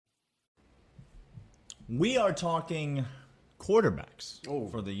We are talking quarterbacks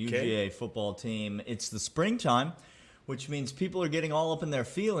for the UGA football team. It's the springtime, which means people are getting all up in their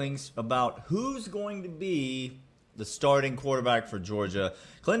feelings about who's going to be the starting quarterback for Georgia.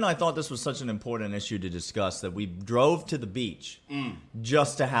 Clinton and I thought this was such an important issue to discuss that we drove to the beach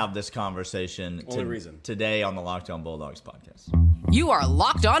just to have this conversation today on the Locked On Bulldogs podcast. You are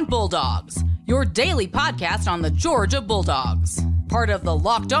Locked On Bulldogs, your daily podcast on the Georgia Bulldogs. Part of the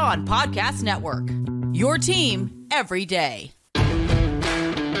Locked On Podcast Network. Your team every day.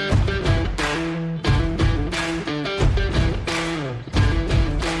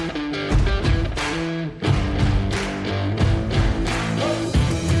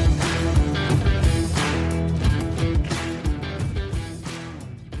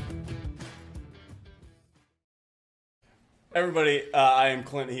 Everybody, I am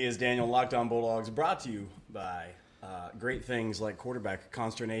Clint. He is Daniel. Locked On Bulldogs, brought to you by great things like quarterback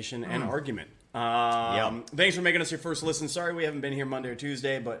consternation and argument. Thanks for making us your first listen. Sorry we haven't been here Monday or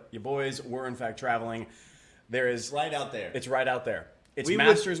Tuesday, but you boys were in fact traveling. It's right out there. It's right out there. It's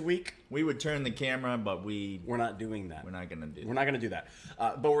Masters Week. We would turn the camera, but we're not doing that. We're not going to do that. We're not going to do that.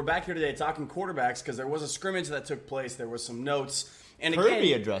 But we're back here today talking quarterbacks because there was a scrimmage that took place. There were some notes. And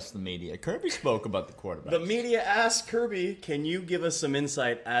Kirby addressed the media. Kirby spoke about the quarterback. The media asked Kirby, can you give us some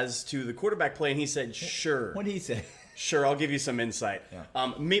insight as to the quarterback play? And he said, sure. What did he say? Sure, I'll give you some insight. Yeah.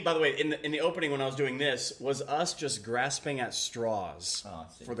 By the way, in the opening when I was doing this, was us just grasping at straws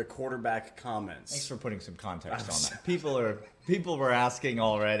for the quarterback comments. Thanks for putting some context on that. People were asking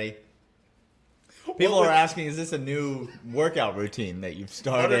already. People are asking, is this a new workout routine that you've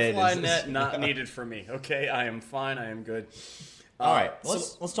started? Butterfly net not needed for me. Okay, I am fine. I am good. All right,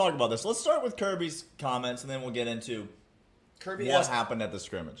 let's talk about this. Let's start with Kirby's comments, and then we'll get into what happened at the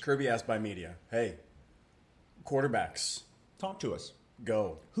scrimmage. Kirby asked by media, hey, quarterbacks. Talk to us.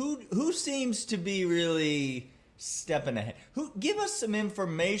 Go. Who seems to be really stepping ahead? Give us some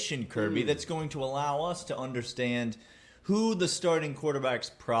information, Kirby, that's going to allow us to understand who the starting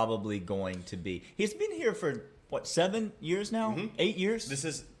quarterback's probably going to be. He's been here for, 7 years now? 8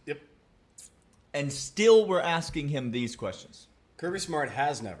 years? Yep. And still we're asking him these questions. Kirby Smart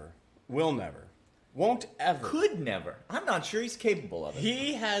has never, will never, won't ever. Could never. I'm not sure he's capable of it.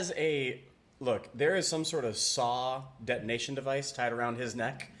 He has there is some sort of saw detonation device tied around his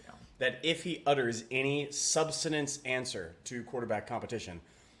neck that if he utters any substance answer to quarterback competition,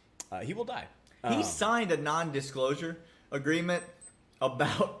 he will die. He signed a non-disclosure agreement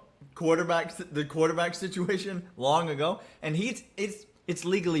about the quarterback situation long ago, and it's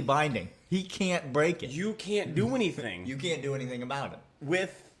legally binding. He can't break it. You can't do anything. You can't do anything about it.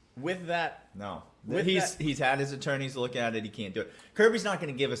 With that. No. He's had his attorneys look at it. He can't do it. Kirby's not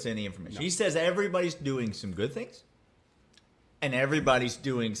going to give us any information. No. He says everybody's doing some good things, and everybody's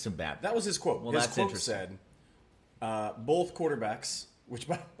doing some bad things. That was his quote. Well, his that's quote said, both quarterbacks, which,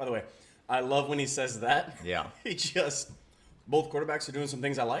 by the way, I love when he says that. Yeah. Both quarterbacks are doing some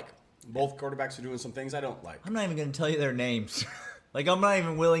things I like. Both quarterbacks are doing some things I don't like. I'm not even going to tell you their names. I'm not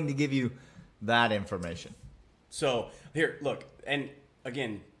even willing to give you that information. So, here, look, and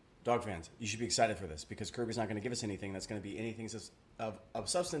again, dog fans, you should be excited for this because Kirby's not going to give us anything that's going to be anything of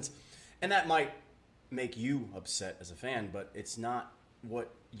substance. And that might make you upset as a fan, but it's not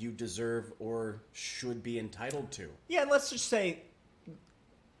what you deserve or should be entitled to. Yeah, let's just say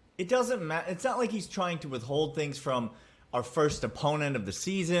it doesn't matter. It's not like he's trying to withhold things from our first opponent of the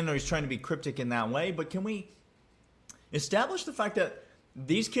season or he's trying to be cryptic in that way, but can we establish the fact that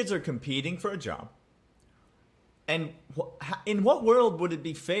these kids are competing for a job? And in what world would it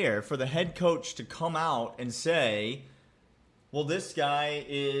be fair for the head coach to come out and say, well, this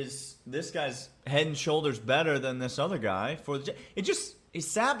guy's head and shoulders better than this other guy for the job? It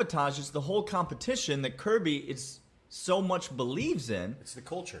sabotages the whole competition that Kirby so much believes in. It's the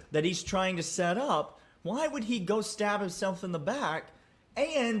culture that he's trying to set up. Why would he go stab himself in the back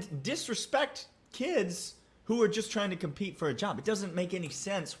and disrespect kids who are just trying to compete for a job? It doesn't make any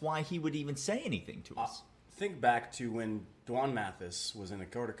sense why he would even say anything to us. Think back to when Dwan Mathis was in a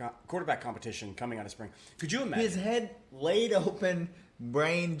quarterback competition coming out of spring. Could you imagine? His head laid open,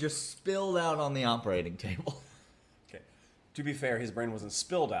 brain just spilled out on the operating table. Okay. To be fair, his brain wasn't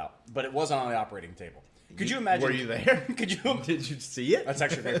spilled out, but it wasn't on the operating table. Could you imagine? Were you there? Did you see it? That's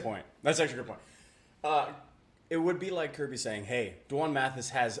actually a great point. It would be like Kirby saying, hey, Dwan Mathis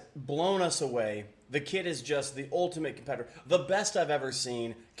has blown us away. The kid is just the ultimate competitor. The best I've ever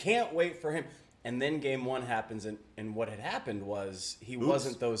seen. Can't wait for him. And then game one happens, and what had happened was he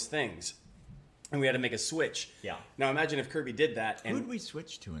wasn't those things. And we had to make a switch. Yeah. Now imagine if Kirby did that. Who did we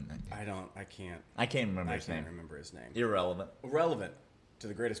switch to in that game? I can't remember his name. remember his name. Irrelevant. to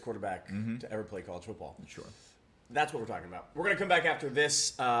the greatest quarterback to ever play college football. Sure. That's what we're talking about. We're going to come back after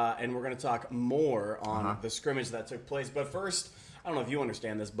this, and we're going to talk more on the scrimmage that took place. But first, I don't know if you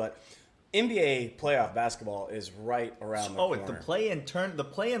understand this, but NBA playoff basketball is right around the corner. The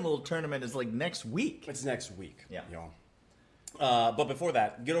play-in little tournament is like next week. It's next week, yeah. Y'all. But before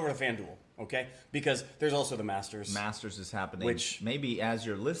that, get over to FanDuel, okay? Because there's also the Masters. Masters is happening. Which maybe as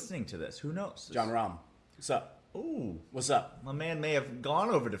you're listening to this, who knows? John Rahm, what's up? Ooh. What's up? My man may have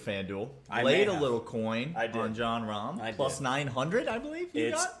gone over to FanDuel, I laid may a have. little coin I did. on John Rahm, I plus did. 900, I believe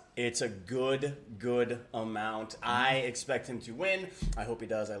you got? It's a good amount. I expect him to win. I hope he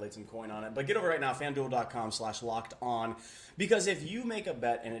does. I laid some coin on it. But get over right now, FanDuel.com/LockedOn. Because if you make a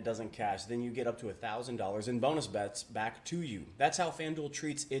bet and it doesn't cash, then you get up to $1,000 in bonus bets back to you. That's how FanDuel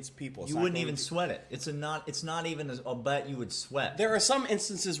treats its people. You wouldn't even sweat it. It's not even a bet you would sweat. There are some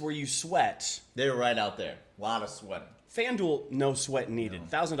instances where you sweat. They're right out there. A lot of sweating. FanDuel, no sweat needed.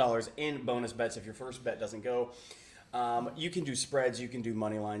 $1,000 in bonus bets if your first bet doesn't go. You can do spreads, you can do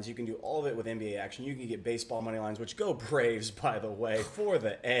money lines, you can do all of it with NBA action. You can get baseball money lines, which go Braves, by the way, for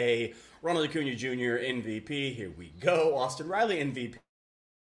the A. Ronald Acuna Jr., MVP. Here we go. Austin Riley, MVP.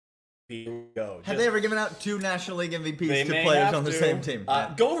 Here we go. Have they ever given out 2 National League MVPs They to may players have on the to. same team?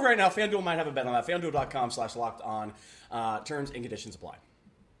 Go over right now. FanDuel might have a bet on that. FanDuel.com/LockedOn. Terms and conditions apply.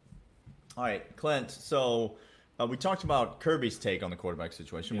 All right, Clint. So we talked about Kirby's take on the quarterback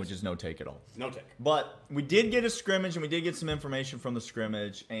situation, which is no take at all. No take. But we did get a scrimmage, and we did get some information from the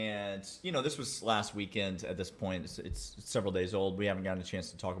scrimmage. And, this was last weekend at this point. It's several days old. We haven't gotten a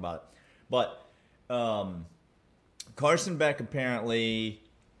chance to talk about it. But Carson Beck apparently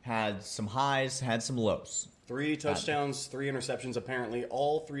had some highs, had some lows. 3 touchdowns, 3 interceptions, apparently.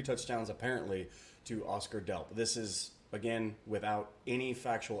 All 3 touchdowns, apparently, to Oscar Delp. This is, again, without any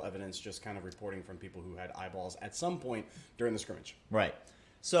factual evidence, just kind of reporting from people who had eyeballs at some point during the scrimmage. Right.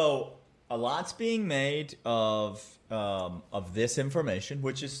 So a lot's being made of this information,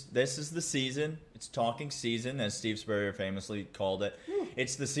 this is the season. It's talking season, as Steve Spurrier famously called it.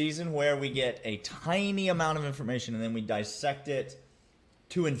 It's the season where we get a tiny amount of information and then we dissect it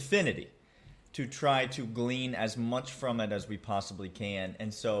to infinity to try to glean as much from it as we possibly can.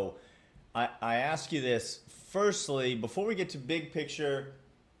 And so I ask you this, firstly, before we get to big picture,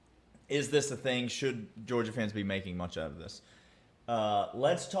 is this a thing? Should Georgia fans be making much out of this?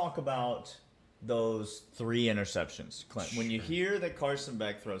 Let's talk about those 3 interceptions, Clint. Sure. When you hear that Carson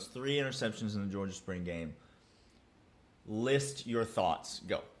Beck throws 3 interceptions in the Georgia spring game, list your thoughts.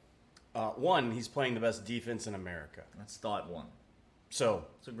 Go. 1, he's playing the best defense in America. That's thought 1. So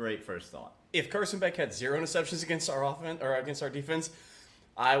It's a great first thought. if Carson Beck had 0 interceptions against our offense or against our defense,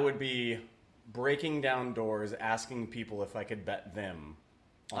 I would be breaking down doors, asking people if I could bet them.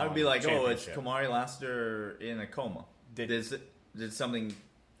 I would be like, "Oh, it's championship. Kamari Lassiter in a coma. Did something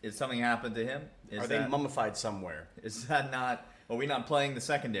happen to him? Are they mummified somewhere? Is that not? Are we not playing the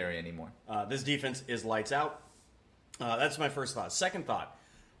secondary anymore? This defense is lights out. That's my first thought. Second thought,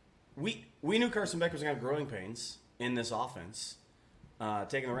 we knew Carson Beck was going to have growing pains in this offense,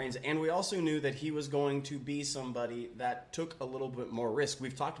 taking the reins, and we also knew that he was going to be somebody that took a little bit more risk.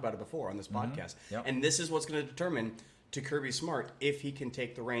 We've talked about it before on this podcast, Yep. and this is what's going to determine to Kirby Smart if he can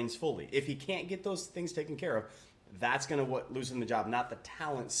take the reins fully. If he can't get those things taken care of, that's going to loosen the job, not the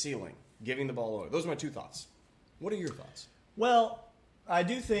talent ceiling, giving the ball over. Those are my 2 thoughts. What are your thoughts? Well, I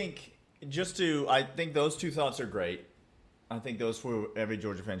do think I think those 2 thoughts are great. I think those where every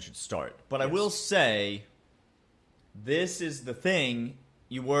Georgia fan should start. But I will say, this is the thing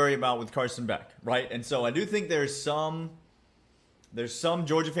you worry about with Carson Beck, right? And so I do think there's some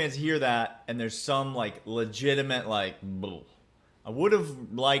Georgia fans hear that, and there's some legitimate "Bull." I would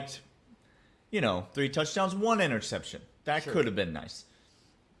have liked, 3 touchdowns, 1 interception. That Sure. could have been nice.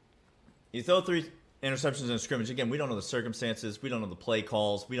 You throw 3 interceptions in a scrimmage. Again, we don't know the circumstances. We don't know the play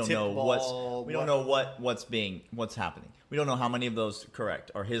calls. We don't Tip know ball, what's happening. We don't know how many of those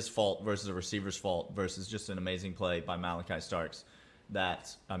correct are his fault versus a receiver's fault versus just an amazing play by Malachi Starks.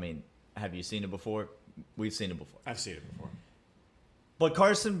 Have you seen it before? We've seen it before. I've seen it before. But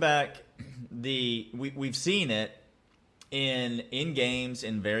Carson Beck, we've seen it in games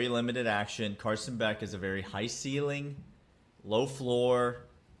in very limited action. Carson Beck is a very high ceiling, low floor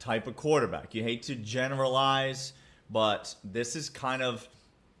type of quarterback. You hate to generalize, but this is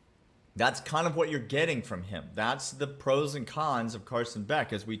that's kind of what you're getting from him. That's the pros and cons of Carson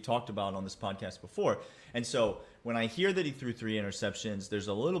Beck, as we talked about on this podcast before. And so when I hear that he threw 3 interceptions, there's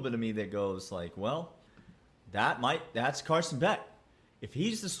a little bit of me that goes well, that's Carson Beck. If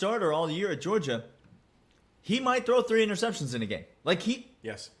he's the starter all year at Georgia, he might throw 3 interceptions in a game.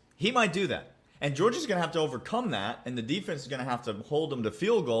 Yes. He might do that. And Georgia's going to have to overcome that, and the defense is going to have to hold them to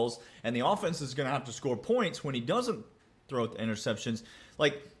field goals, and the offense is going to have to score points when he doesn't throw interceptions.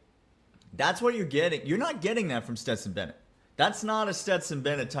 Like, that's what you're getting. You're not getting that from Stetson Bennett. That's not a Stetson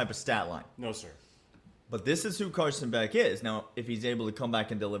Bennett type of stat line. No, sir. But this is who Carson Beck is. Now, if he's able to come back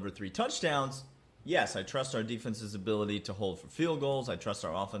and deliver 3 touchdowns, yes, I trust our defense's ability to hold for field goals. I trust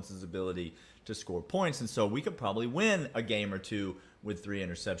our offense's ability to score points. And so we could probably win a game or two with 3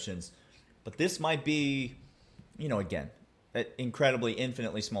 interceptions. But this might be, again, an incredibly,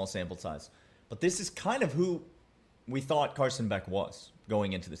 infinitely small sample size. But this is kind of who we thought Carson Beck was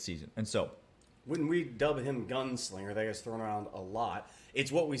going into the season. And so, when we dub him gunslinger, that gets thrown around a lot.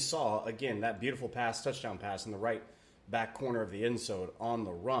 It's what we saw, again, that beautiful touchdown pass in the right back corner of the end zone on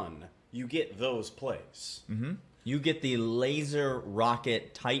the run. You get those plays. Mm-hmm. You get the laser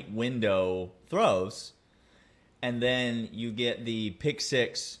rocket tight window throws, and then you get the pick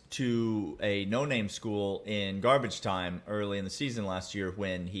 6 to a no-name school in garbage time early in the season last year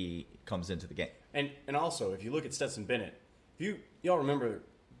when he comes into the game. And also, if you look at Stetson Bennett, y'all remember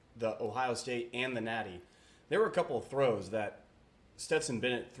the Ohio State and the Natty, there were a couple of throws that Stetson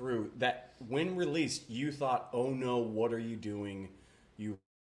Bennett threw that when released, you thought, oh no, what are you doing? You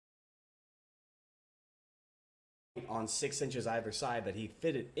on 6 inches either side that he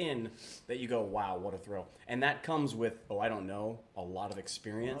fit it in, that you go, wow, what a throw. And that comes with, a lot of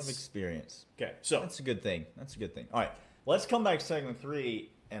experience. A lot of experience. Okay, so. That's a good thing. All right, let's come back to segment 3,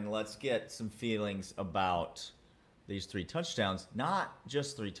 and let's get some feelings about these 3 touchdowns. Not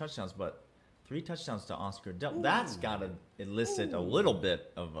just 3 touchdowns, but 3 touchdowns to Oscar Delp. That's got to elicit a little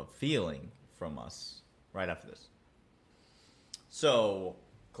bit of a feeling from us right after this. So,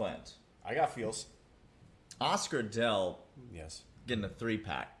 Clint. I got feels. Oscar Delp, yes, getting a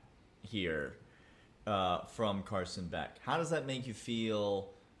 3-pack here from Carson Beck. How does that make you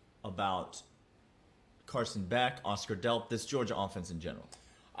feel about Carson Beck, Oscar Delp, this Georgia offense in general?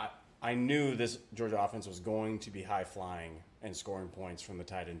 I knew this Georgia offense was going to be high-flying and scoring points from the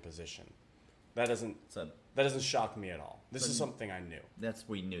tight end position. That doesn't shock me at all. This is something I knew.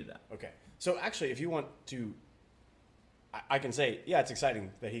 We knew that. Okay. So actually, if you want to, I can say, yeah, it's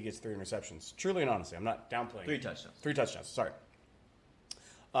exciting that he gets 3 interceptions. Truly and honestly, I'm not downplaying. 3 touchdowns. 3 touchdowns. Sorry.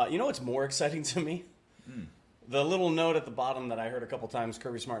 You know what's more exciting to me? The little note at the bottom that I heard a couple times,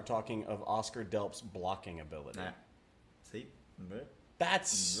 Kirby Smart talking of Oscar Delp's blocking ability. See?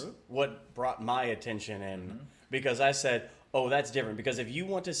 That's what brought my attention in, because I said, oh, that's different. Because if you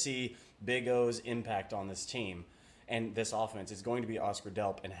want to see Big O's impact on this team and this offense, it's going to be Oscar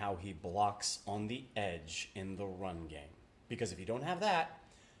Delp and how he blocks on the edge in the run game. Because if you don't have that,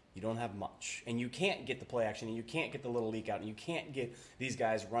 you don't have much. And you can't get the play action, and you can't get the little leak out, and you can't get these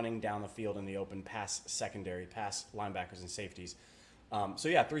guys running down the field in the open past secondary, past linebackers and safeties.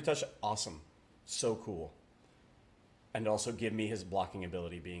 3 touchdowns, awesome. So cool. And also give me his blocking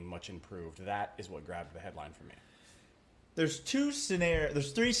ability being much improved. That is what grabbed the headline for me. There's 3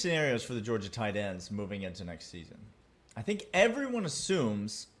 scenarios for the Georgia tight ends moving into next season. I think everyone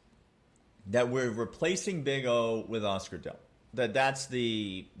assumes that we're replacing Big O with Oscar Delp. That's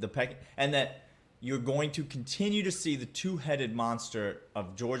the peck, and that you're going to continue to see the 2-headed monster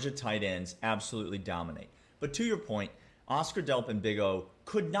of Georgia tight ends absolutely dominate. But to your point, Oscar Delp and Big O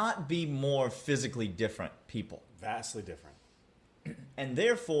could not be more physically different people. Vastly different. And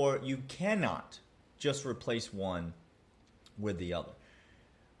therefore, you cannot just replace one with the other.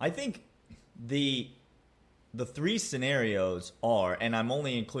 I think the 3 scenarios are, and I'm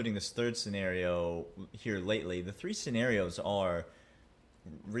only including this 3rd scenario here lately, the 3 scenarios are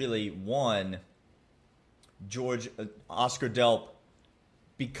really, 1, Oscar Delp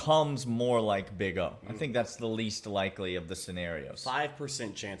becomes more like Big O. I think that's the least likely of the scenarios.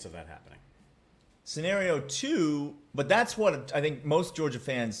 5% chance of that happening. Scenario 2, but that's what I think most Georgia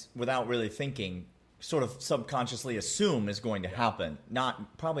fans, without really thinking, sort of subconsciously assume is going to happen.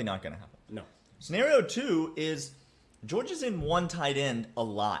 Probably not going to happen. No. Scenario 2 is Georgia's in 1 tight end a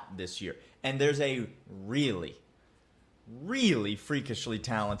lot this year, and there's a really, really freakishly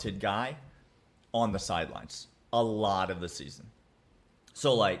talented guy on the sidelines a lot of the season.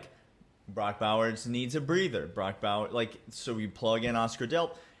 So, like, Brock Bowers needs a breather. So you plug in Oscar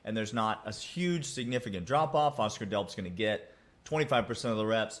Delp, and there's not a huge significant drop-off. Oscar Delp's going to get 25% of the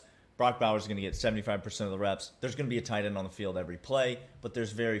reps. Brock Bowers is going to get 75% of the reps. There's going to be a tight end on the field every play, but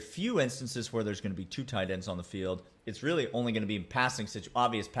there's very few instances where there's going to be 2 tight ends on the field. It's really only going to be in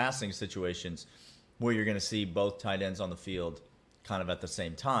obvious passing situations where you're going to see both tight ends on the field kind of at the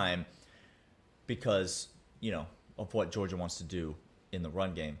same time because, of what Georgia wants to do in the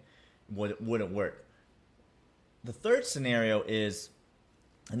run game. Wouldn't work. The 3rd scenario is,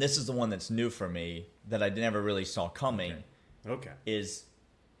 and this is the one that's new for me that I never really saw coming, Okay. is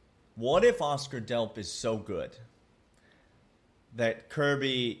what if Oscar Delp is so good that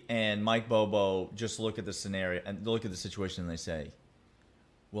Kirby and Mike Bobo just look at the scenario and look at the situation and they say,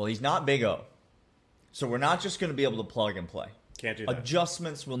 well, he's not Big O, so we're not just going to be able to plug and play. Can't do that.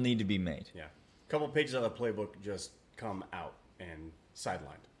 Adjustments will need to be made. Yeah. A couple pages of the playbook just come out and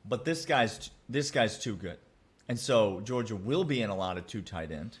sidelined. But this guy's too good. And so Georgia will be in a lot of two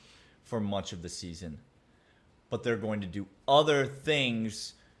tight end for much of the season. But they're going to do other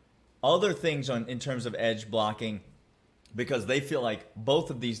things in terms of edge blocking, because they feel like both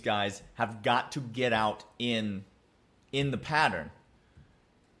of these guys have got to get out in the pattern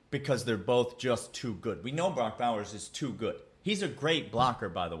because they're both just too good. We know Brock Bowers is too good. He's a great blocker,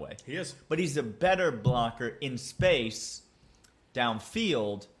 by the way. He is. But he's a better blocker in space,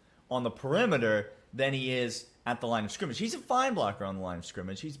 downfield, on the perimeter than he is at the line of scrimmage. He's a fine blocker on the line of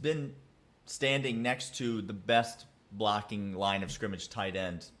scrimmage. He's been standing next to the best blocking line of scrimmage tight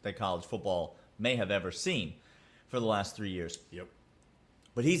end that college football may have ever seen for the last 3 years. Yep.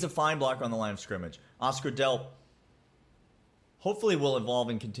 But he's a fine blocker on the line of scrimmage. Oscar Delp hopefully will evolve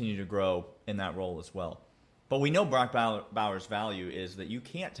and continue to grow in that role as well. But we know Brock Bowers' value is that you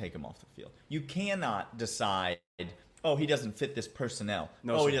can't take him off the field. You cannot decide, oh, he doesn't fit this personnel. He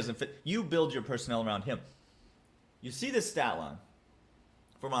doesn't fit. You build your personnel around him. You see this stat line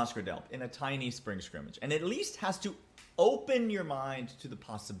from Oscar Delp in a tiny spring scrimmage, and it at least has to open your mind to the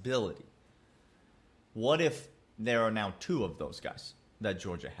possibility. What if there are now two of those guys that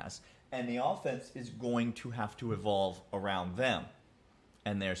Georgia has, and the offense is going to have to evolve around them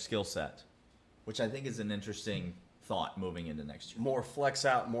and their skill set, which I think is an interesting thought moving into next year. More flex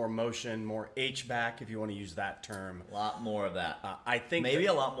out, more motion, more H-back, if you want to use that term. A lot more of that. I think maybe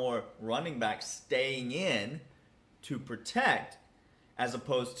a lot more running back staying in to protect, as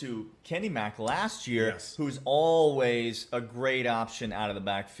opposed to Kenny Mack last year, Yes. who's always a great option out of the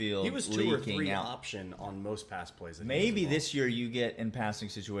backfield. He was 2 or 3 out. option on most pass plays. That Maybe this year you get, in passing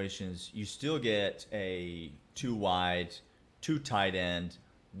situations, you still get a 2 wide, 2 tight end,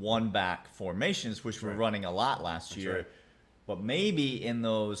 1 back formations, which we're running a lot last year. Right. But maybe in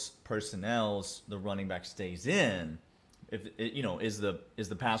those personnels, the running back stays in. If it, is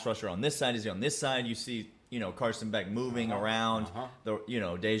the pass rusher on this side? Is he on this side? You see, Carson Beck moving around,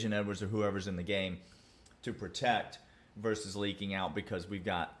 Dejan Edwards or whoever's in the game to protect versus leaking out because we've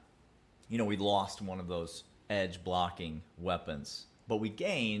got, we lost one of those edge blocking weapons, but we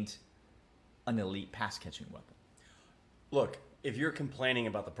gained an elite pass catching weapon. Look, if you're complaining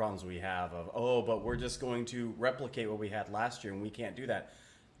about the problems we have but we're just going to replicate what we had last year and we can't do that,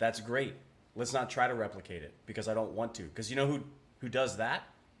 that's great. Let's not try to replicate it because I don't want to. Because you know who does that?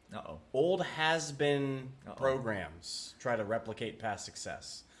 Old has-been programs try to replicate past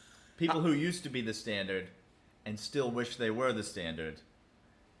success. People who used to be the standard and still wish they were the standard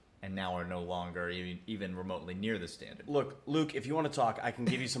and now are no longer even remotely near the standard. Look, Luke, if you want to talk, I can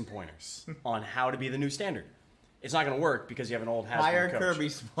give you some pointers on how to be the new standard. It's not going to work because you have an old has-been coach. Kirby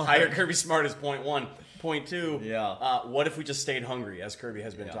Smart. Hire Kirby Smart is point 1. Point 2, Yeah. What if we just stayed hungry, as Kirby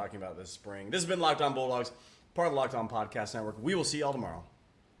has been talking about this spring? This has been Locked On Bulldogs, part of the Locked On Podcast Network. We will see y'all tomorrow.